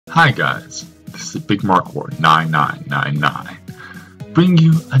Hi guys, this is Big Mark Ward 9999, bringing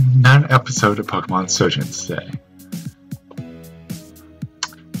you another episode of Pokemon Insurgence today.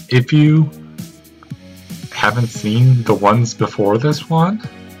 If you haven't seen the ones before this one,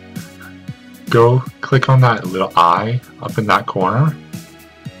 go click on that little eye up in that corner.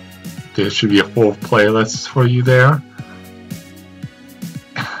 There should be a full playlist for you there.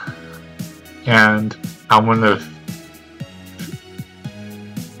 And I want to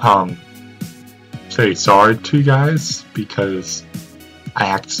say sorry to you guys because I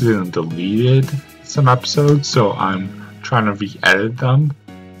accidentally deleted some episodes, so I'm trying to re-edit them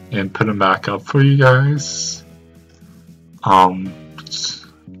and put them back up for you guys.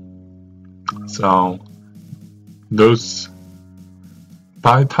 So those,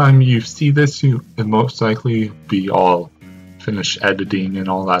 by the time you see this, you will most likely be all finished editing and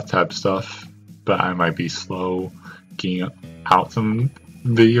all that type of stuff. But I might be slow getting out some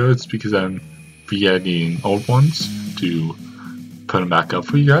videos because I'm re-editing old ones to put them back up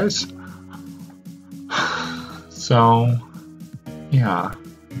for you guys. So yeah,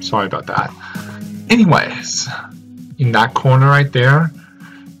 I'm sorry about that. Anyways, in that corner right there,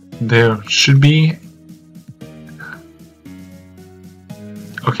 there should be...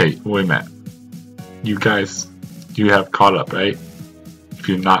 Okay, wait a minute. You guys, you have caught up, right? If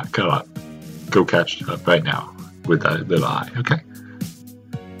you're not caught up, go catch up right now with that little eye, okay?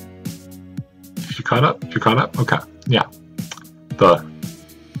 If you caught up, okay, yeah.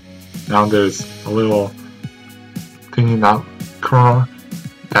 Now there's a little thing in that corner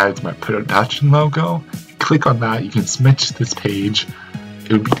that is my production logo. Click on that, you can submit to this page.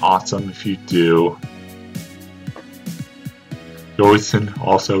 It would be awesome if you do. You always can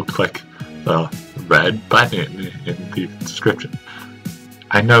also click the red button in the description.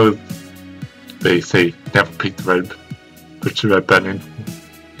 I know they say never push the red button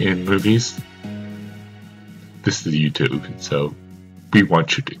in movies. This is YouTube, so we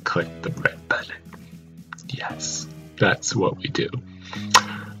want you to click the red button. Yes, that's what we do.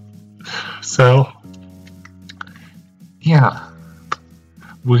 So, yeah,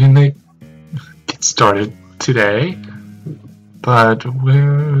 we're gonna get started today, but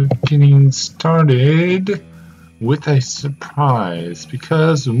we're getting started with a surprise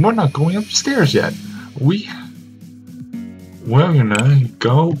because we're not going upstairs yet. We're gonna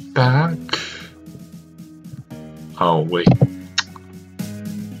go back. Oh wait,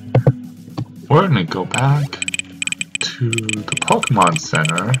 we're gonna go back to the Pokemon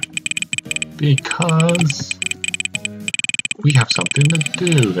Center because we have something to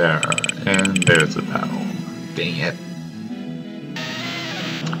do there, and there's a battle. Dang it.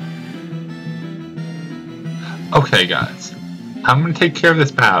 Okay guys, I'm going to take care of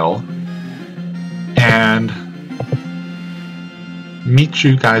this battle and meet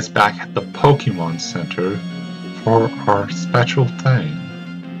you guys back at the Pokemon Center for our special thing.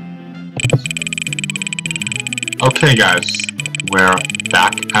 Okay guys, we're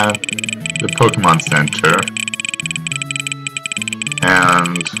back at the Pokemon Center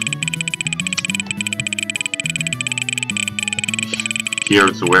and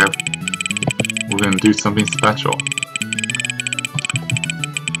here's where we're going to do something special.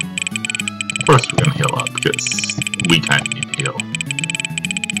 First, we're going to heal up because we kind of need to heal.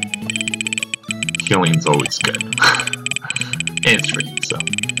 Healing's always good. And it's free, so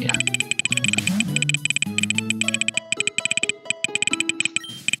yeah.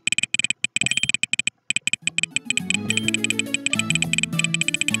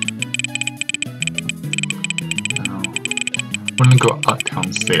 Now, we're going to go up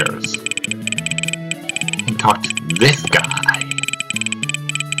downstairs and talk to this guy.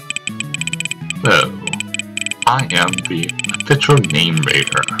 Hello, I am the official name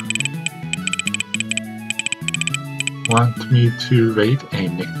raider. Want me to rate a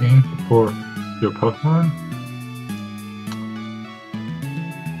nickname for your Pokemon?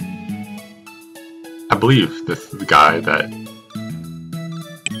 I believe this is the guy that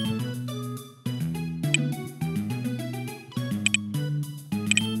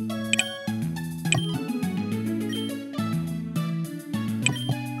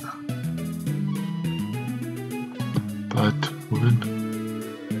But would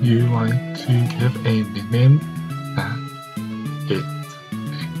you like to give a nickname that is a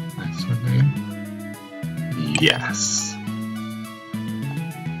nicer name? Yes.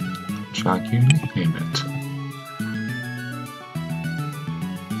 Shall you nickname it?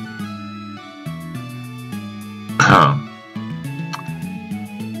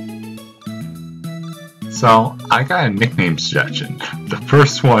 So, I got a nickname suggestion. The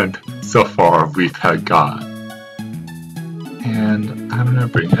first one so far we've had got. And I I'm gonna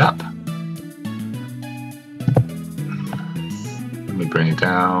bring it up. Let me bring it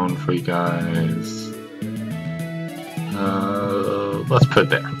down for you guys. Let's put it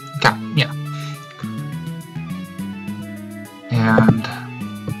there. Yeah. And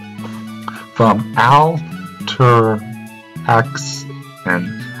from Alter X, and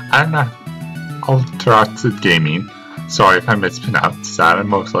I don't know, Alteraxid Gaming. Sorry if I mispronounced that, I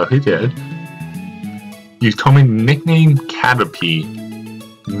most likely did. You told me nickname Caterpie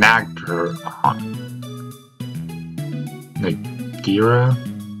Nagter Nagira.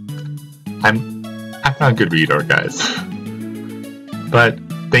 I'm not a good reader, guys. But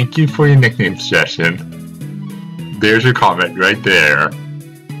thank you for your nickname suggestion. There's your comment right there.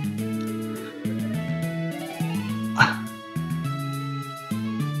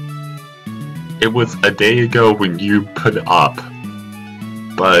 It was a day ago when you put it up,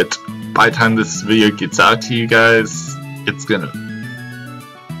 but by the time this video gets out to you guys, it's gonna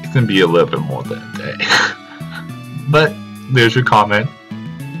be a little bit more than a day. But there's your comment.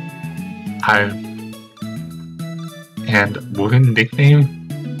 And we're gonna nickname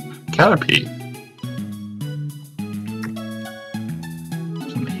Caterpie.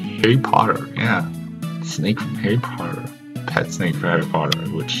 From Harry Potter, yeah. Snake from Harry Potter. Pet snake from Harry Potter,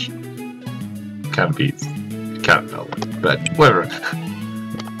 which Caterpie's caterpillar, but whatever.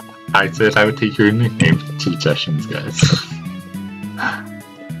 I said I would take your nickname suggestions, guys.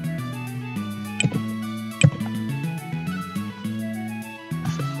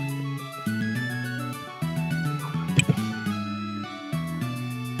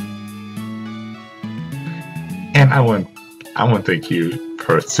 And I want to thank you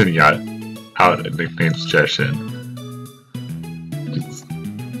for sending out a nickname suggestion.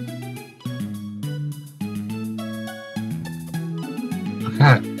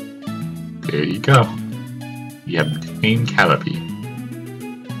 Okay, there you go. You have nicknamed Caterpie.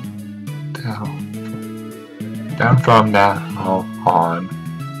 Down from now on,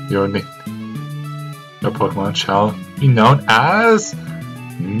 your Pokemon shall be known as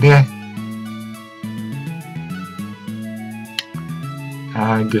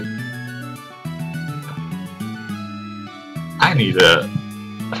I need to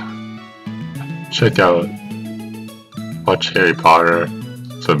check out, watch Harry Potter,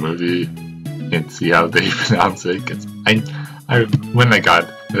 the movie, and see how they pronounce it. Cause when I got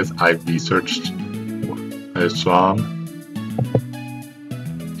this, I researched where it's from,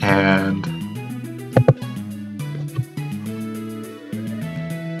 and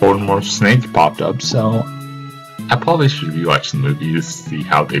Voldemort's snake popped up, so I probably should rewatch the movie to see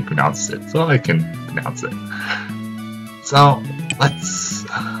how they pronounce it, so I can pronounce it. So, let's...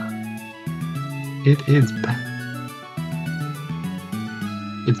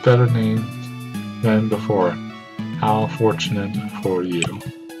 It's better named than before. How fortunate for you.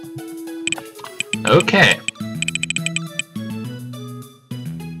 Okay.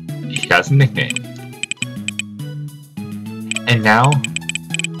 He has a nickname. And now,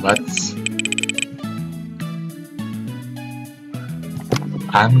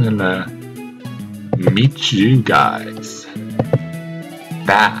 I'm gonna meet you guys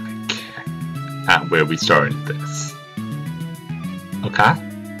back at where we started this. Okay?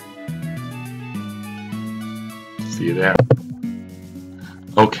 See you there.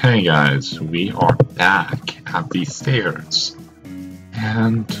 Okay guys, we are back at these stairs.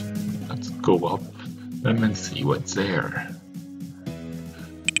 And let's go up them and see what's there.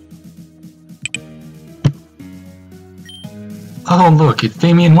 Oh look, it's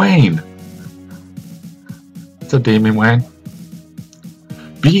Damian Wayne! What's up, Damian Wayne?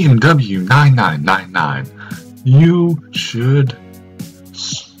 BMW 9999. You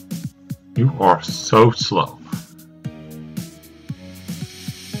are so slow.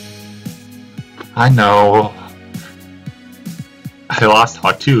 I know. I last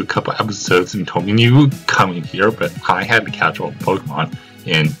talked to you a couple episodes and told me you were coming here, but I had to catch all Pokemon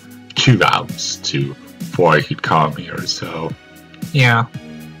in 2 hours before I could come here, so yeah.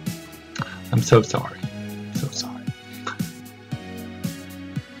 I'm so sorry. So sorry.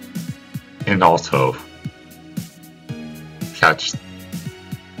 And also catch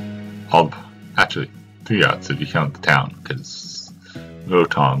actually 3 hours if you count the town, because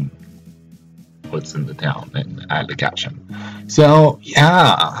Rotom was in the town and I had to catch him. So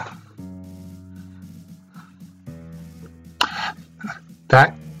yeah.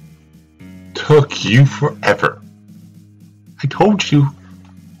 That took you forever. I told you.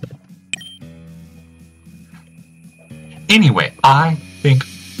 Anyway, I think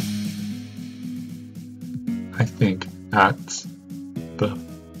that's the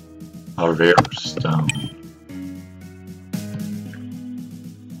rare stone.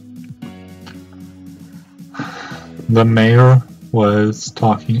 the mayor was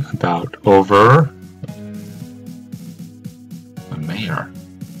talking about over the mayor.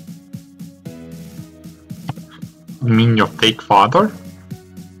 You mean your fake father?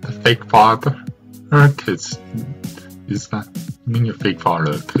 The fake father? Cause is that you mean your fake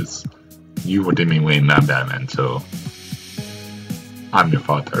father? Cause you were Damian Wayne, not Batman, so I'm your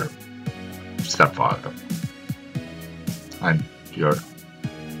father, stepfather. I'm your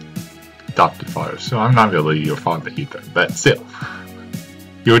adopted father, so I'm not really your father either, but still.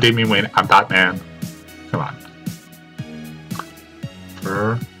 You're Damian Wayne, I'm Batman. Come on.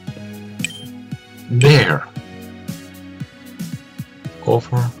 There.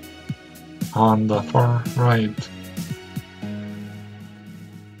 Over on the far right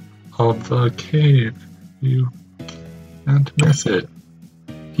of the cave. You can't miss it.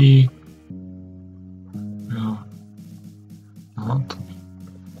 He will not.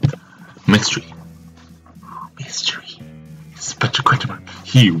 Mystery. Mystery. Such a question mark.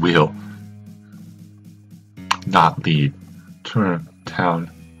 He will not leave Town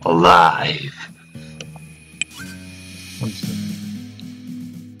alive.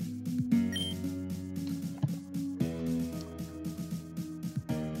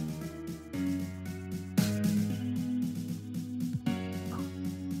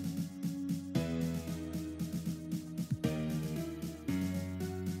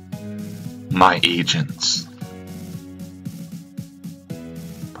 My agents.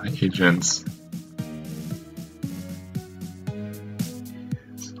 My agents.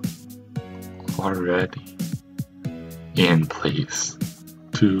 Already in place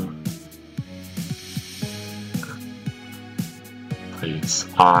to place.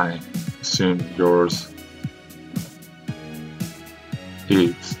 I assume yours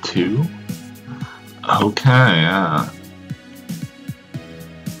is too. Okay, yeah.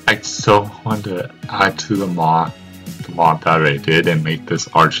 I so want to add to the mod that I did and make this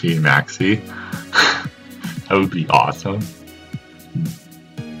Archie and Maxie. That would be awesome.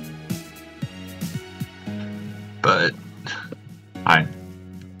 But I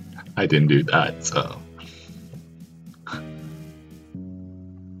didn't do that, so.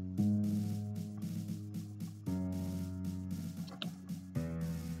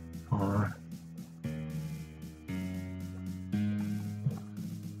 Or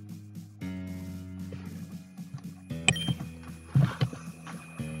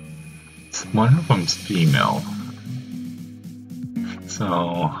one of them's female,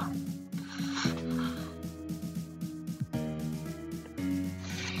 so.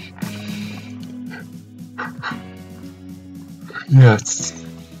 Yes,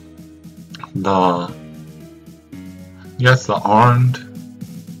 the armed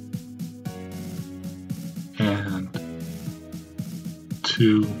and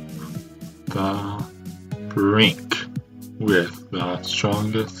to the brink with the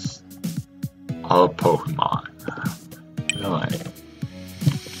strongest of Pokemon. Really.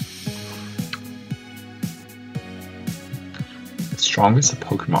 The strongest of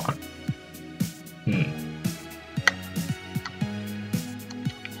Pokemon.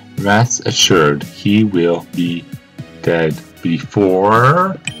 Rest assured, he will be dead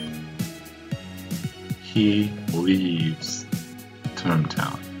before he leaves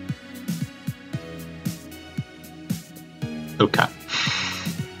Toontown. Okay.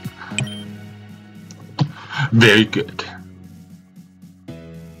 Very good.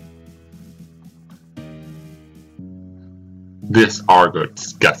 This Argo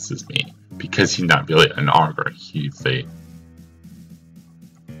disgusts me because he's not really an Argo. He's a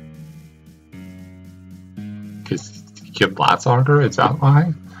Because he killed Blast Argo, is that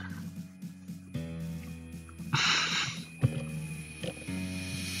why?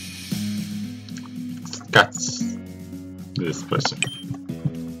 That's this person.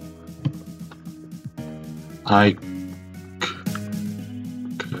 I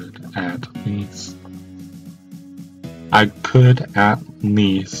could at least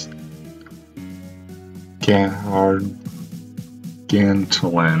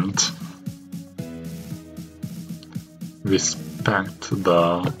Gargantuan respect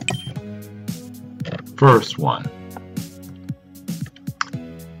the first one.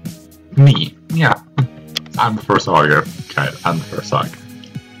 Me, yeah, I'm the first Argo. Okay, I'm the first Argo.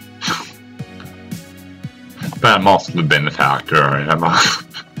 But I'm also the benefactor, and I'm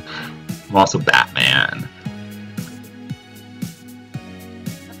also Batman.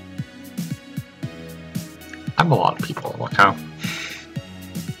 I'm a lot of people, okay?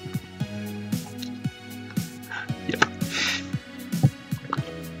 Yeah.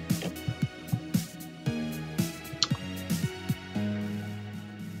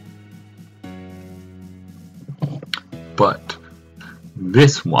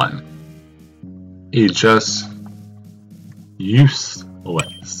 This one is just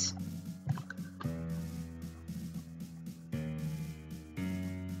useless.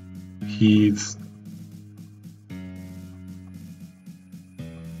 He's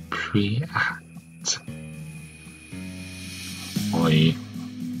preactively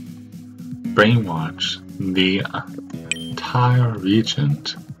brainwashed the entire region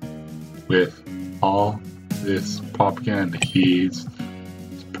with all this propaganda he's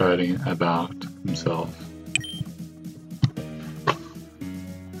spreading about himself.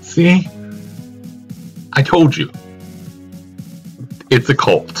 See? I told you. It's a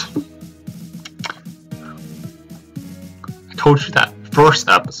cult. I told you that first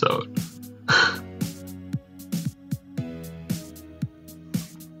episode.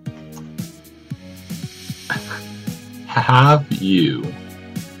 Have you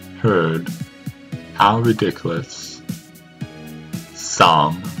heard how ridiculous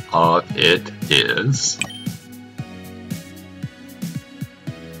some of it is?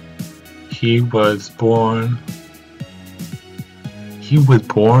 He was born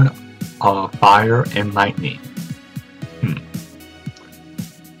of fire and lightning.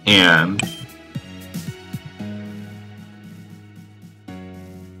 And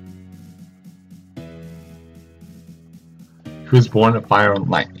he was born of fire and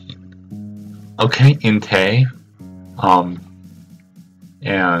lightning. Okay, Inte,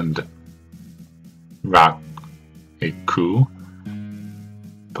 and Raku,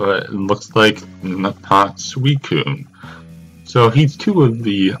 but it looks like not Suicune. So he's two of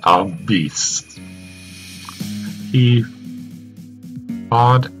the beasts. He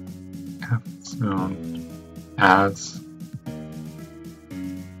fought as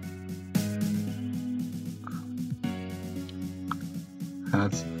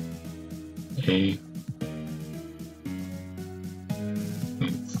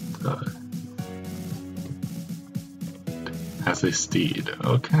a steed.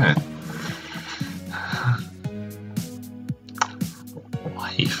 Okay.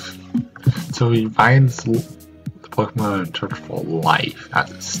 Life. So he finds the Pokemon in search for life as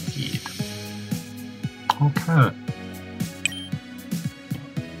a steed. Okay.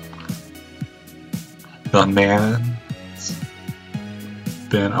 The man's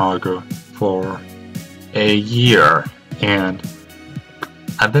been Augur for a year, and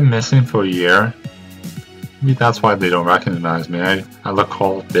I've been missing for a year. Maybe that's why they don't recognize me. I look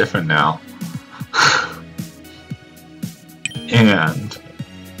all different now. And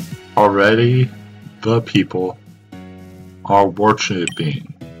already the people are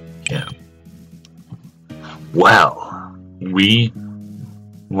worshipping him. Well, we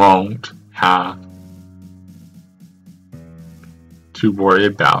won't have to worry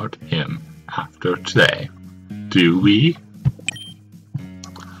about him after today, do we?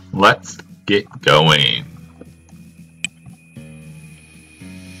 Let's get going.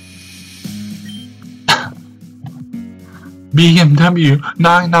 BMW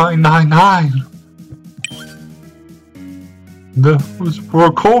 9999. Those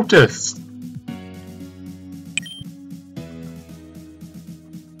were cultists.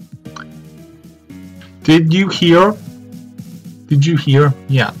 Did you hear? Did you hear?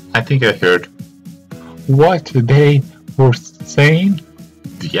 Yeah, I think I heard. What they were saying?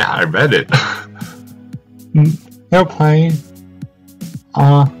 Yeah, I read it. They're playing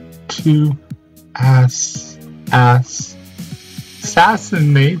to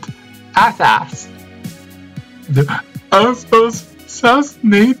assassinate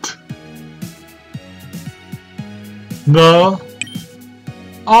the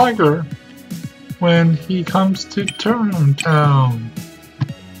Augur when he comes to Town.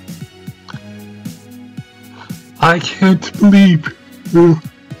 I can't believe we're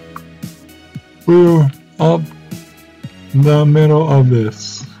up the middle of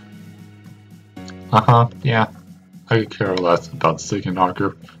this. Yeah. I could care less about the second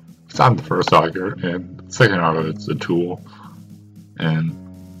Augur. Because I'm the first Augur, and the second Augur is a tool. And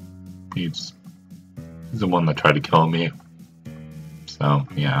he's the one that tried to kill me. So,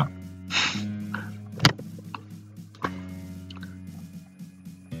 yeah.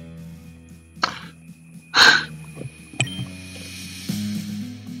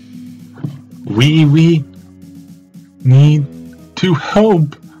 We need to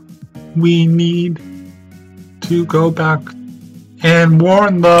help. We need to go back and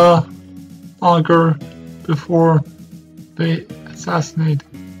warn the Augur before they assassinate.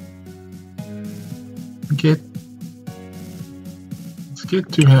 Let's get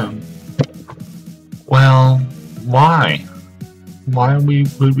to him. Well, why? Why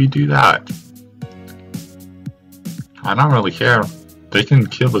would we do that? I don't really care. They can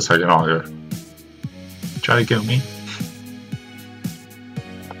kill the second auger. Try to kill me.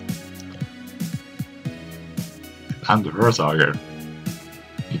 I'm the first auger.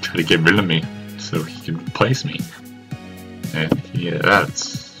 He tried to get rid of me so he can replace me. And yeah,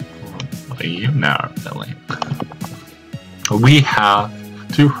 that's for you now, really. We have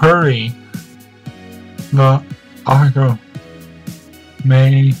to hurry. The auger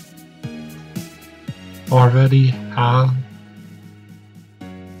may already have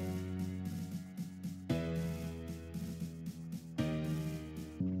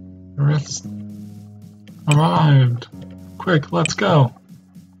arrived. Quick, let's go.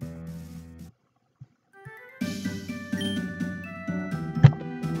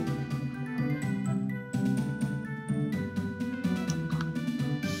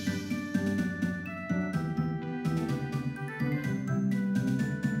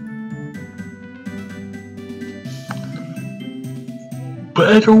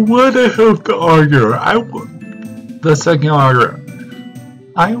 But I would have helped the auger. The second auger.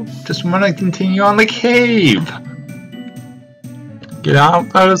 I just want to continue on the cave. Get out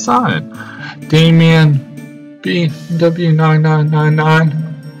of the sun. Damian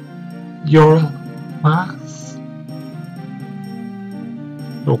BW9999. You're last.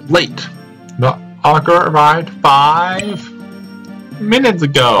 You're late. The auger arrived 5 minutes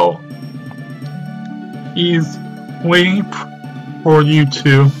ago. He's waiting for you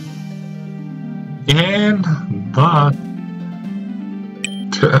two in the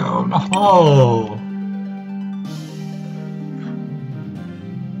town hall.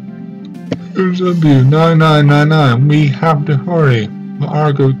 W9999, we have to hurry. The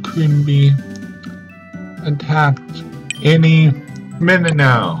Argo couldn't be attacked any minute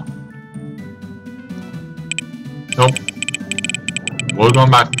now. Nope. We're going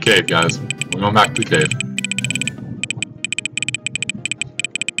back to the cave, guys. We're going back to the cave.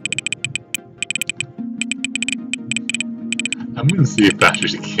 I'm gonna see if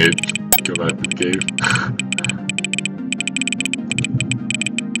Bastards can go back to the cave.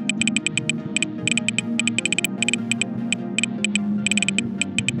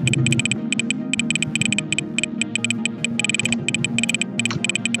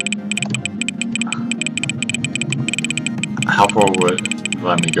 How far would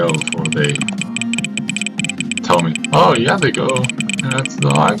let me go before they tell me, oh yeah, they go, that's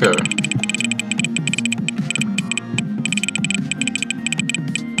the Argo.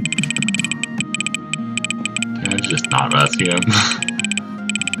 Just not rescue him.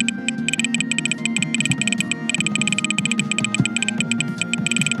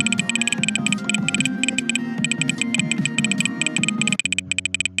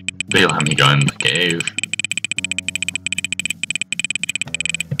 They let me go in the cave.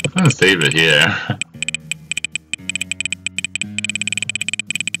 I'm gonna save it here.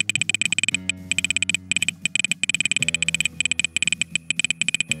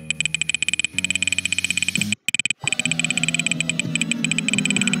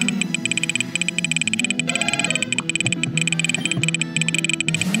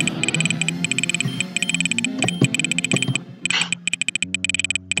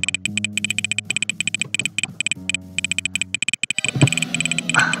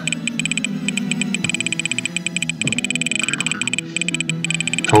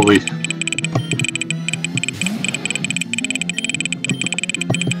 Totally.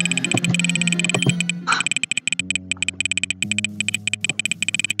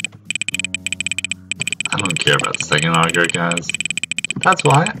 I don't care about the second auger, guys. That's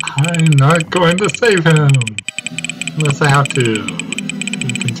why I'm not going to save him. Unless I have to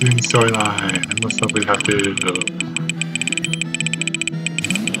continue the storyline. Unless we have to.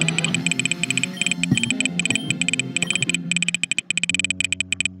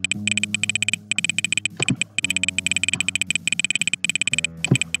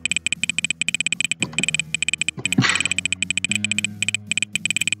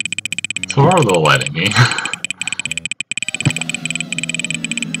 So are they letting me?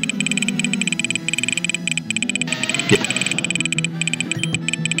 Yeah.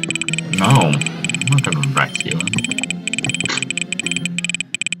 No, I'm not gonna rescue him.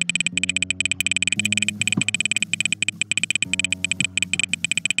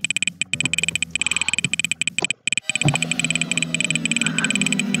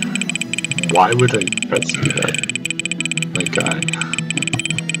 Why would I rescue that guy?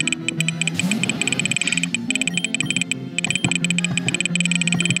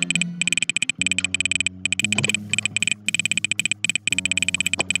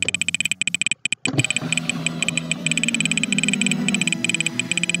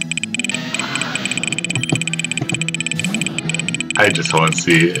 I I just want to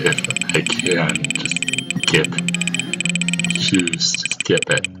see if I can just choose to skip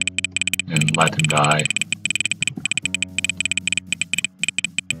it and let him die.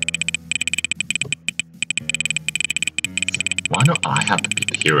 Why do I have to be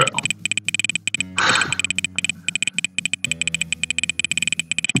the hero?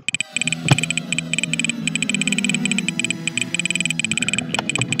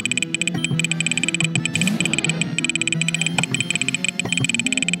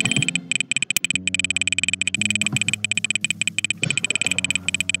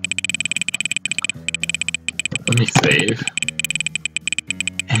 Let me save.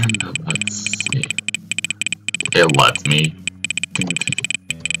 And let's see. It lets me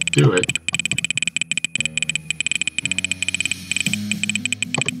do it.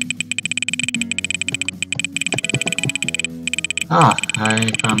 Ah,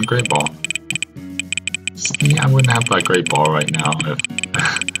 I found a great ball. See, I wouldn't have that great ball right now if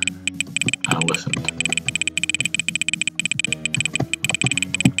I listened.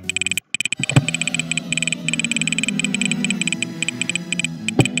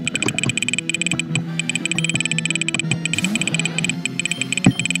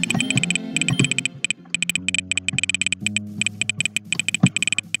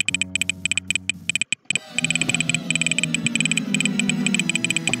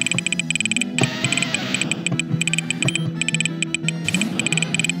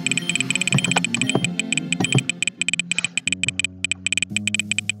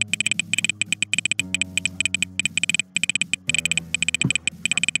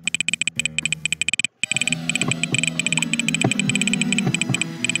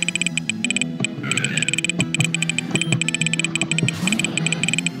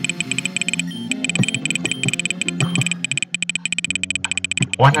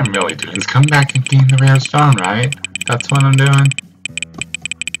 What I'm really doing is come back and gain the rare stone, right? That's what I'm doing.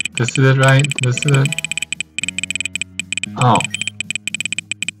 This is it, right? This is it. Oh.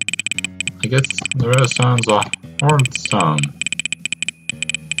 I guess the rare stone's a hard stone.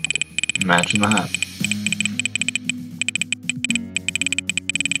 Imagine that.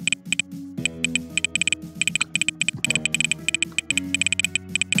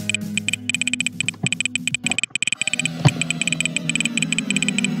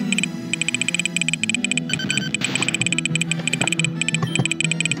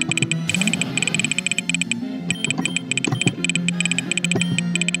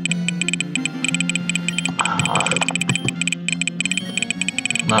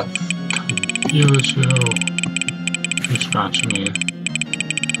 That's you, you're scratching me.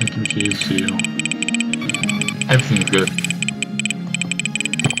 I confused you. Everything's good.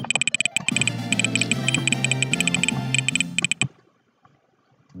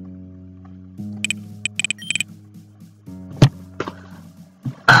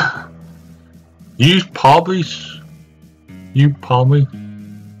 You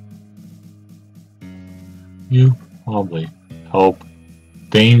probably help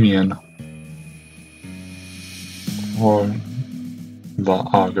Damian or the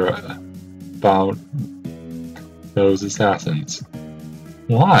augur about those assassins.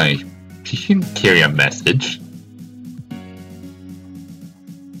 Why? He can carry a message.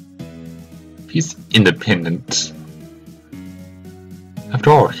 He's independent. After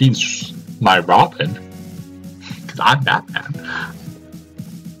all, he's my Robin. Because I'm Batman.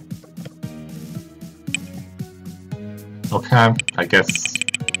 Okay, I guess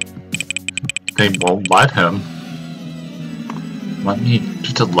they won't let him. Let me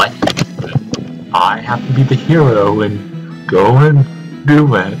just let him. I have to be the hero and go and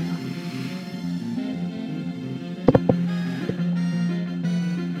do it.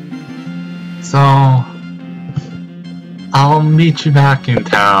 So, I'll meet you back in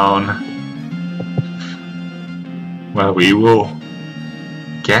town, where we will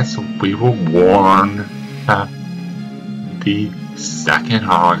warn the second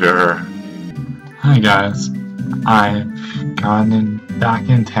augur. Hi guys, I've gotten back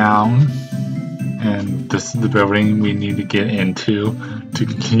in town, and this is the building we need to get into to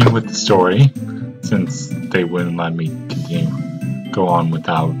continue with the story, since they wouldn't let me go on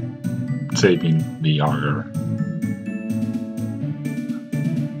without saving the augur.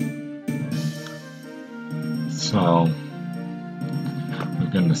 So,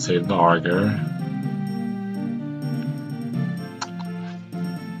 we're gonna save the augur.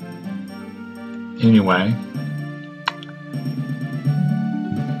 Anyway,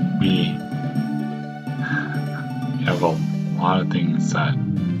 we have a lot of things that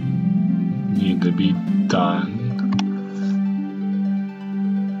need to be done.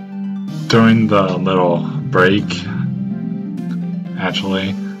 During the little break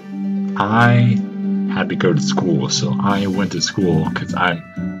actually. I had to go to school, so I went to school because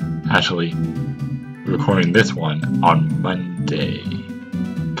I'm actually recording this one on Monday,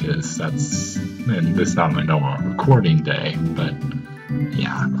 because this is not my normal recording day, but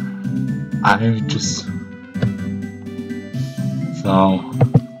yeah, I'm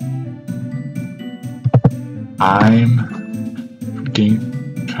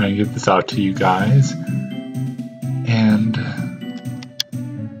trying to get this out to you guys, and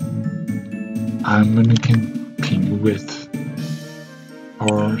I'm going to continue with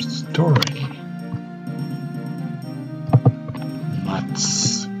our story.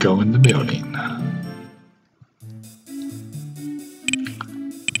 Let's go in the building.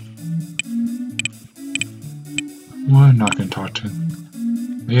 We're not going to talk to him.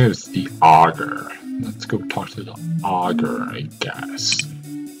 There's the augur. Let's go talk to the augur, I guess.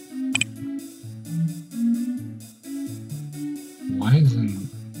 Why isn't...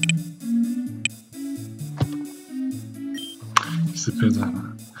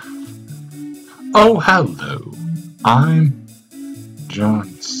 Oh, hello. I'm Jordan,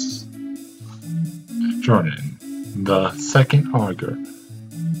 the second augur.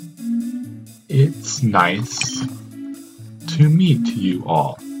 It's nice to meet you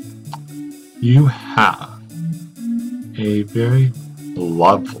all. You have a very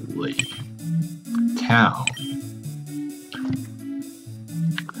lovely town.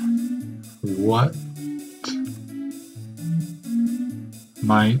 What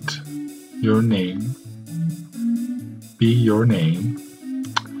might your name be, your name,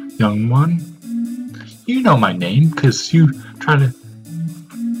 young one? You know my name, because you tried to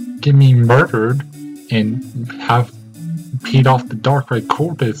get me murdered and have paid off the dark red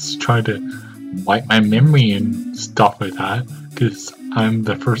corpus, try to wipe my memory and stuff like that, because I'm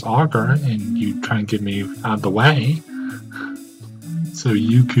the first augur and you try and get me out of the way so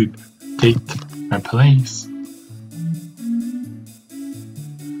you could take my place.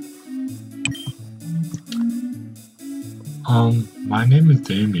 My name is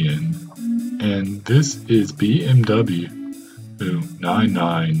Damian, and this is BMW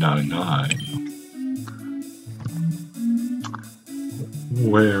 9999.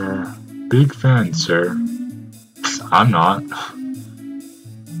 We're big fans, sir. I'm not.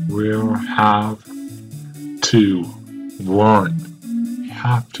 We'll have to warn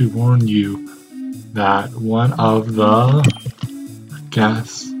you that one of the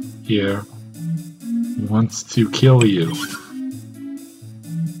guests here wants to kill you. ...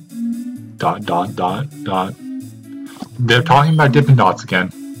 They're talking about Dippin' Dots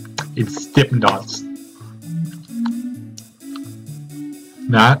again. It's Dippin' Dots.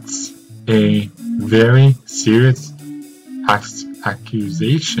 That's a very serious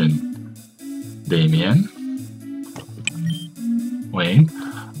accusation, Damian Wayne.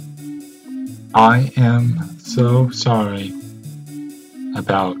 I am so sorry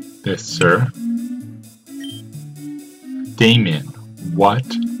about this, sir. Damian, what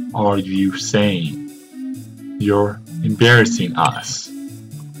are you saying? You're embarrassing us.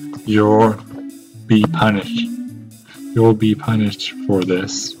 You'll be punished. You'll be punished for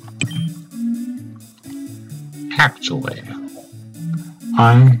this. Actually,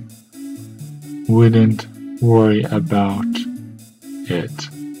 I wouldn't worry about it.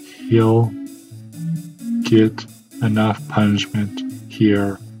 He'll get enough punishment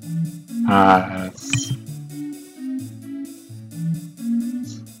here as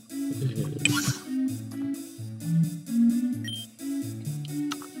is.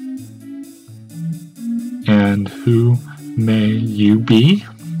 And who may you be?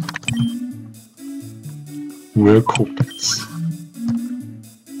 We're cultists.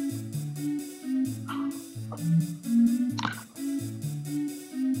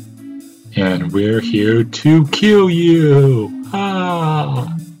 And we're here to kill you! Ah!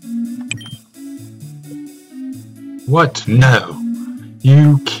 What? No!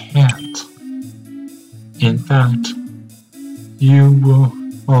 You can't. In fact, you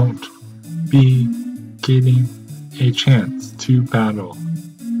won't be getting a chance to battle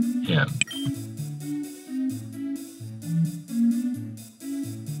him.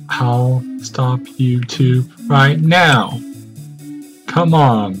 I'll stop you two right now. Come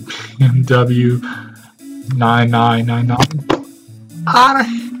on, BMW 9999.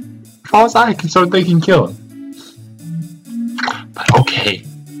 As far as I'm concerned, they can kill him. But okay,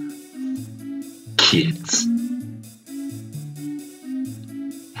 kids.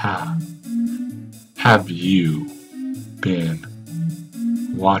 Have you been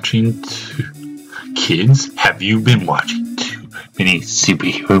watching kids? Have you been watching too many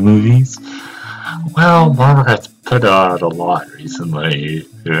superhero movies? Well, Margaret's put out a lot recently.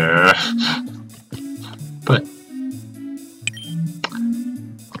 Yeah. But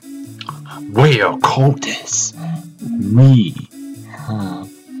we are cultists. We have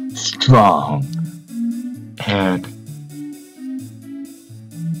strong and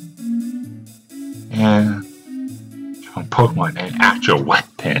strong Pokemon and actual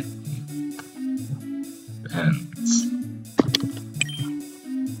weapon. And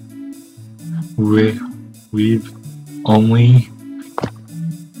we've only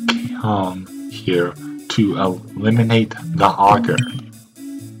come here to eliminate the augur.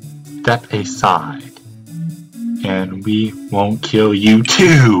 Step aside, and we won't kill you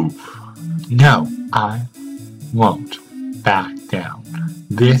too. No, I won't back down.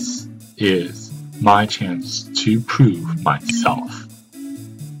 This is my chance to prove myself.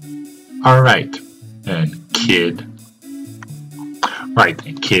 Alright then, kid. Right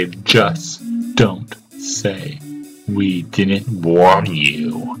then, kid, just don't say we didn't warn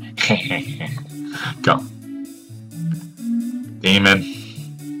you. Go. Damon.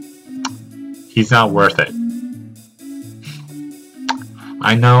 He's not worth it.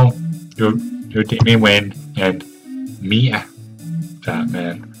 I know you're Damian Wayne and me,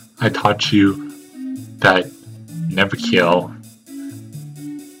 Batman. I taught you that never kill.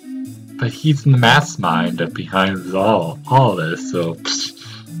 But he's the mastermind behind all this, so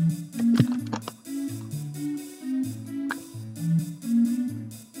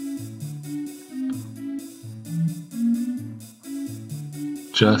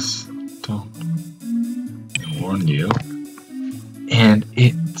just don't warn you. And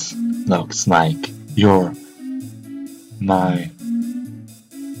it looks like you're my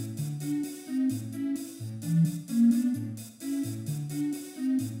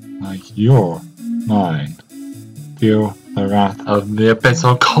your mind. Feel the wrath of the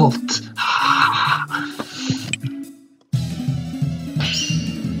abyssal cult.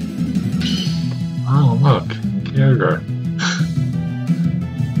 Oh look, Kyogre.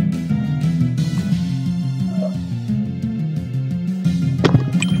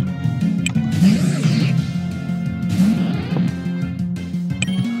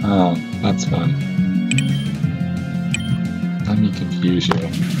 Oh, that's fun. Let me confuse you.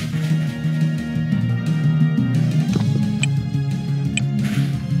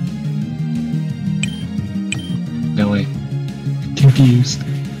 Really? Confused?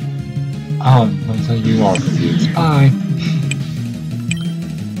 Oh, looks like you are confused. Bye!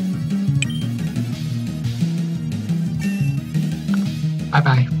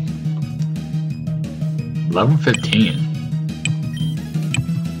 Bye-bye. Level 15.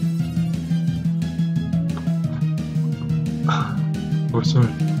 What's the...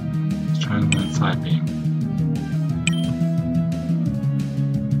 Let's try that side beam.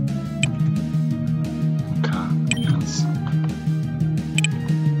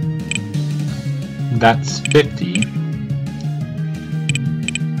 That's 50.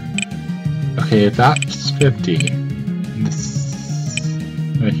 Okay, if that's 50, and this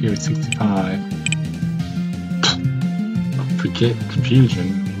right here is 65. Forget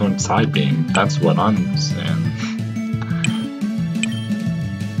confusion, learn side beam. That's what I'm saying.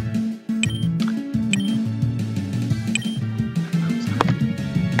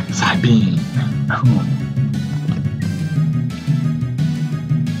 Side beam. Oh.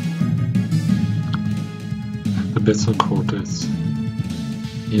 The Abyssal Cultist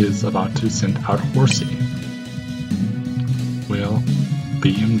is about to send out Horsey. Will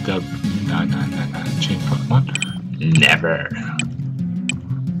BMW 9999 change Pokemon? Never!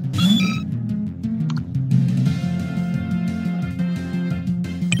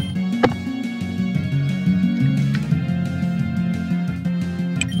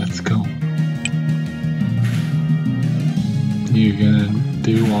 Let's go. You're gonna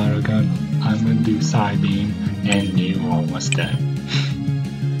do Water Gun, I'm gonna do Side Beam, and you almost dead.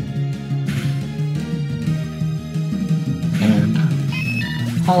 And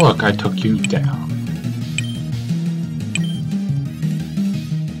oh look, I took you down.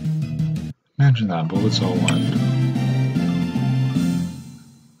 Imagine that, bullets all one.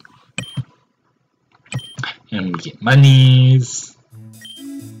 And we get monies.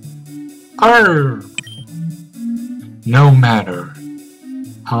 Arr! No matter,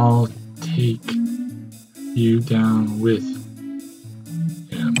 I'll take you down with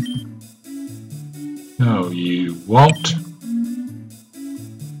him. No, you won't.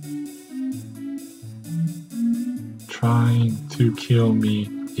 Trying to kill me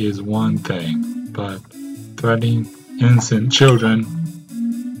is one thing, but threatening innocent children,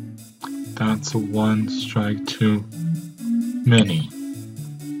 that's one strike too many.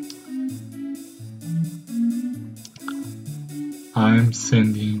 I'm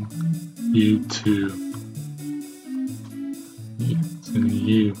sending you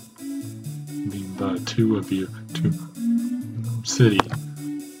the two of you to city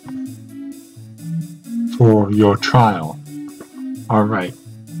for your trial. Alright.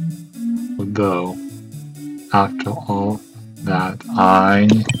 Though, after all that I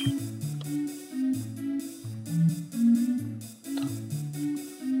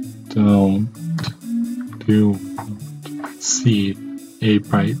don't see a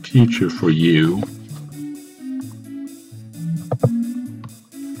bright future for you.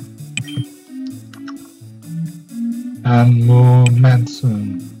 And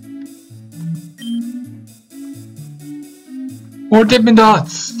momentum. More Dippin'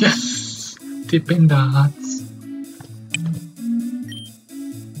 Dots! Yes! Dippin' Dots.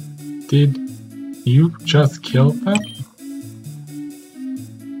 Did you just kill them?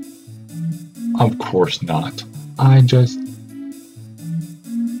 Of course not. I just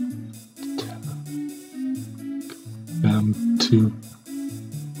took them to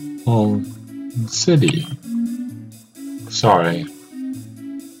Hall City. Sorry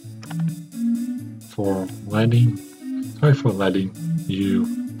for letting you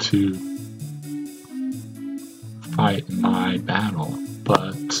to fight my battle,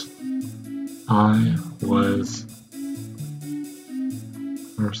 but I was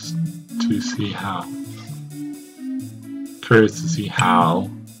curious to see how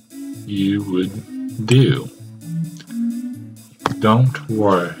you would do. Don't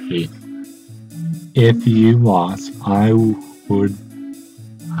worry. If you lost, I wouldn't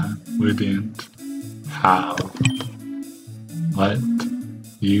have let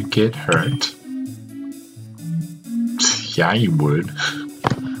you get hurt. Yeah, you would.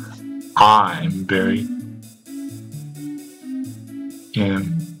 I'm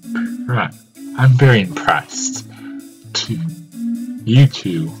very impressed. You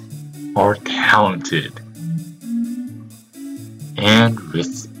two are talented and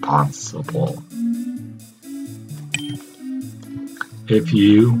responsible. If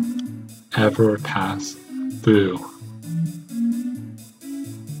you ever pass through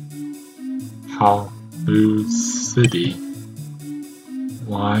Halu City,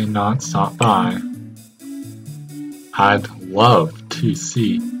 why not stop by? I'd love to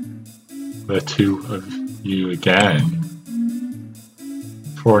see the two of you again.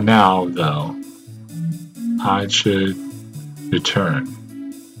 For now, though, I should return.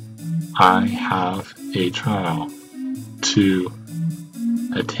 I have a trial to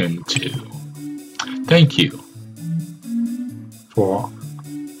attend to. Thank you for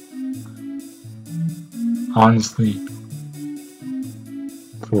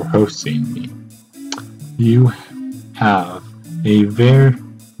hosting me. You have a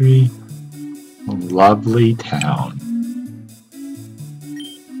very lovely town.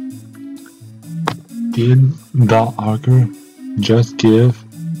 Did the augur just give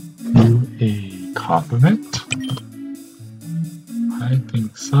you a compliment? I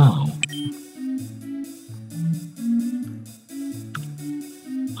think so.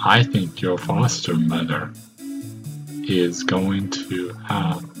 I think your foster mother is going to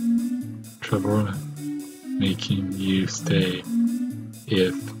have trouble making you stay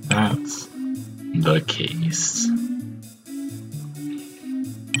if that's the case.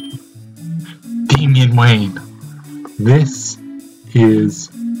 Damian Wayne, this is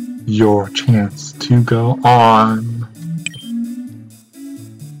your chance to go on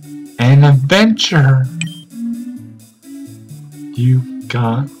an adventure. You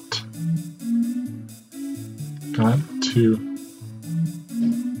got to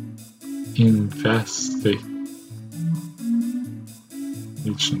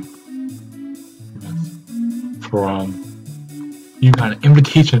you got an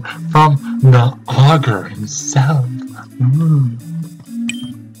invitation from the augur himself.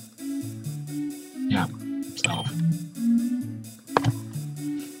 Yeah, himself.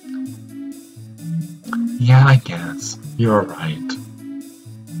 Yeah, I guess. You're right.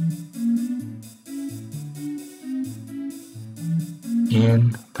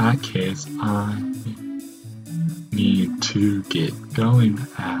 In that case, I need to get going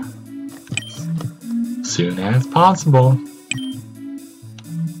as soon as possible.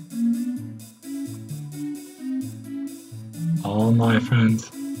 All my friends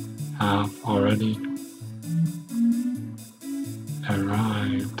have already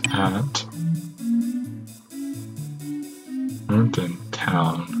arrived at Merton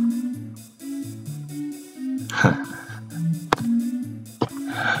Town.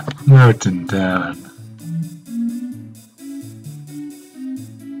 Merton Town.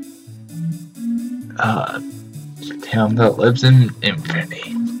 him that lives in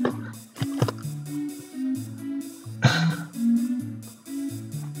infinity.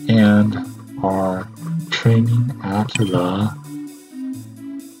 And are training at the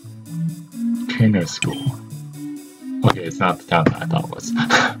trainer school. Okay, it's not the town that I thought it was.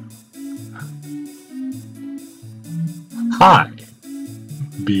 Hi,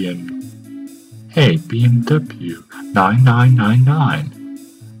 Hey, BMW 9999.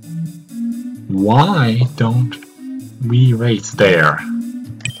 Why don't we race there?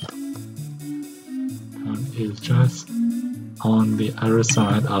 Town is just on the other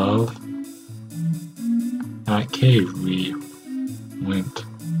side of that cave we went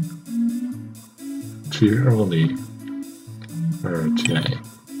too early for today.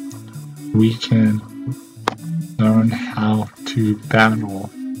 We can learn how to battle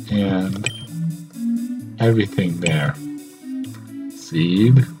and everything there. See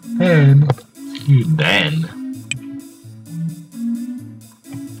you then.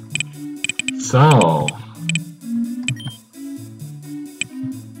 So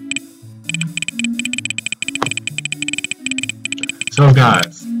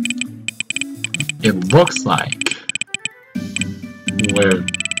guys, it looks like we're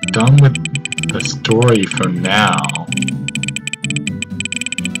done with the story for now.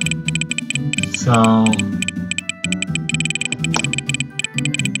 So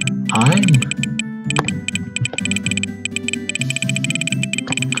I'm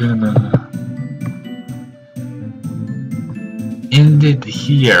gonna end it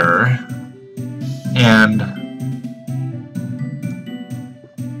here, and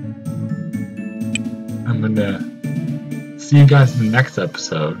I'm gonna see you guys in the next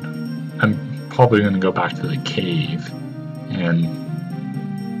episode. I'm probably gonna go back to the cave and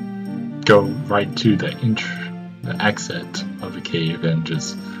go right to the exit of the cave and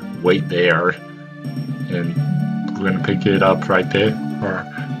just wait there, and we're gonna pick it up right there or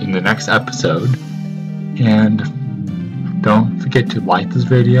in the next episode. And don't forget to like this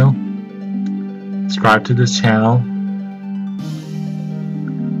video, subscribe to this channel,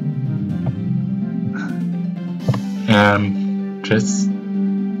 and just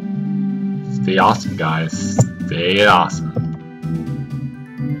stay awesome, guys. Stay awesome.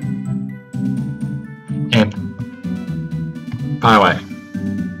 And by the way,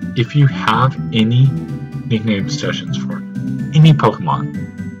 if you have any nickname suggestions for any Pokemon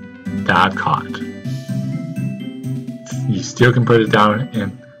that I've caught, you still can put it down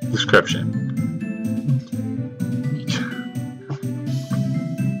in the description.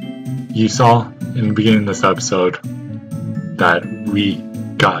 You saw in the beginning of this episode that we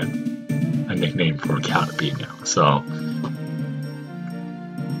got a nickname for Caterpie now, so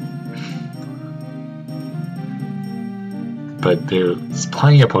but there's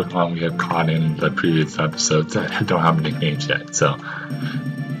plenty of Pokemon we have caught in the previous episodes that don't have nicknames yet. So,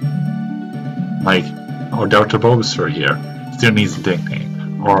 like, Delta Bulbasaur here still needs a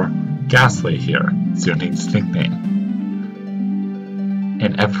nickname, or Ghastly here still needs a nickname,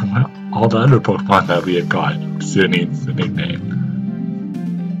 and all the other Pokemon that we have got still needs a nickname.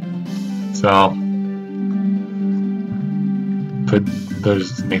 So, put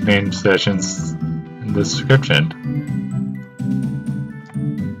those nickname suggestions in the description.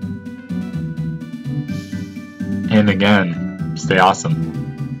 And again, stay awesome.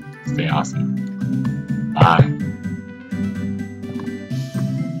 Stay awesome. Bye.